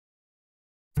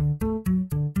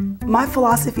My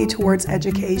philosophy towards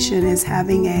education is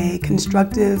having a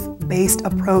constructive-based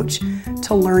approach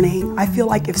to learning. I feel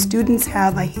like if students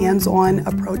have a hands-on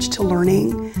approach to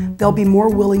learning, they'll be more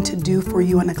willing to do for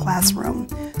you in a classroom.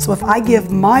 So if I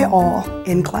give my all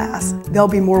in class, they'll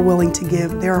be more willing to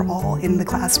give their all in the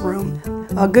classroom.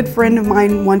 A good friend of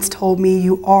mine once told me,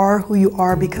 "You are who you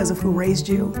are because of who raised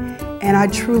you." And I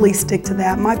truly stick to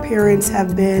that. My parents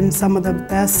have been some of the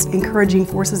best encouraging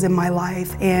forces in my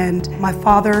life. And my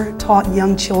father taught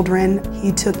young children.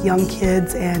 He took young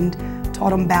kids and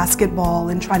taught them basketball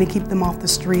and trying to keep them off the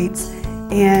streets.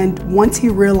 And once he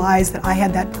realized that I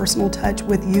had that personal touch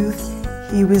with youth,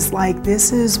 he was like,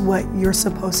 "This is what you're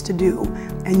supposed to do,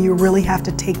 and you really have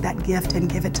to take that gift and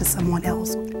give it to someone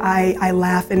else." I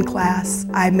laugh in class.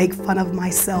 I make fun of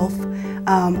myself.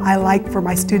 I like for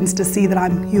my students to see that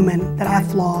I'm human, that I have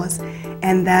flaws,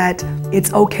 and that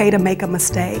it's okay to make a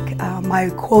mistake. My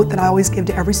quote that I always give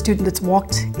to every student that's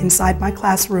walked inside my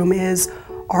classroom is,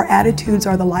 "Our attitudes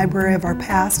are the library of our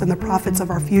past and the prophets of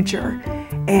our future."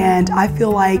 And I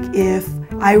feel like if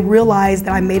I realize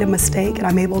that I made a mistake and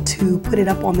I'm able to put it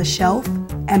up on the shelf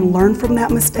and learn from that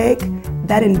mistake,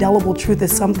 that indelible truth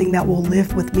is something that will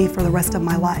live with me for the rest of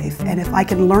my life. And if I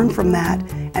can learn from that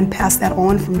and pass that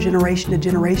on from generation to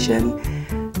generation,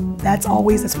 that's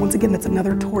once again, that's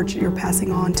another torch you're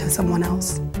passing on to someone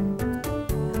else.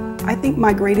 I think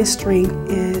my greatest strength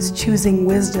is choosing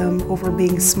wisdom over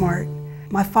being smart.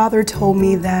 My father told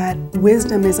me that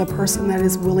wisdom is a person that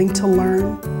is willing to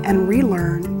learn and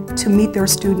relearn to meet their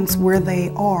students where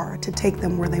they are, to take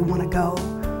them where they want to go.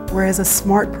 Whereas a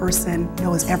smart person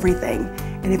knows everything.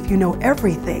 And if you know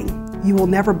everything, you will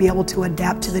never be able to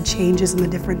adapt to the changes and the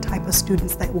different type of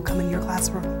students that will come in your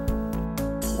classroom.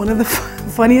 One of the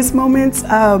funniest moments,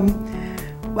 I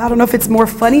don't know if it's more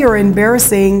funny or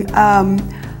embarrassing,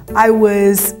 I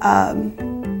was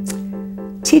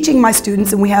teaching my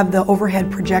students, and we have the overhead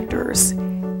projectors.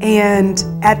 And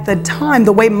at the time,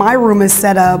 the way my room is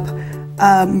set up,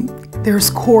 there's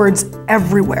cords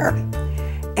everywhere.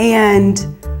 And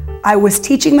I was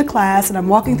teaching the class, and I'm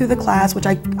walking through the class, which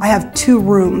I have 2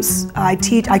 rooms. I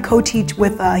co-teach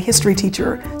with a history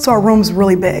teacher, so our room's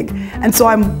really big. And so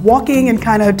I'm walking and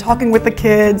kind of talking with the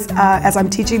kids as I'm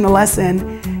teaching the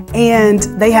lesson, and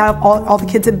they have, all the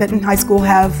kids at Benton High School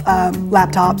have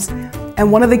laptops,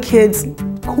 and one of the kids'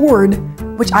 cord,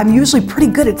 which I'm usually pretty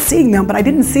good at seeing them, but I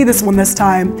didn't see this one this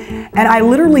time, and I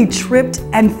literally tripped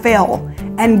and fell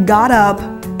and got up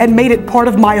and made it part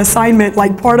of my assignment,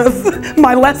 like part of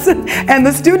my lesson. And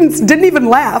the students didn't even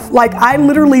laugh. Like, I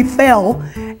literally fell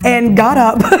and got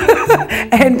up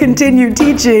and continued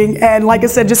teaching. And like I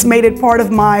said, just made it part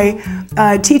of my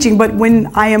teaching. But when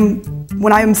I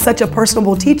am such a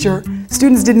personable teacher,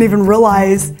 students didn't even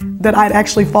realize that I'd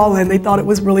actually fallen. They thought it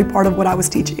was really part of what I was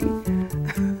teaching.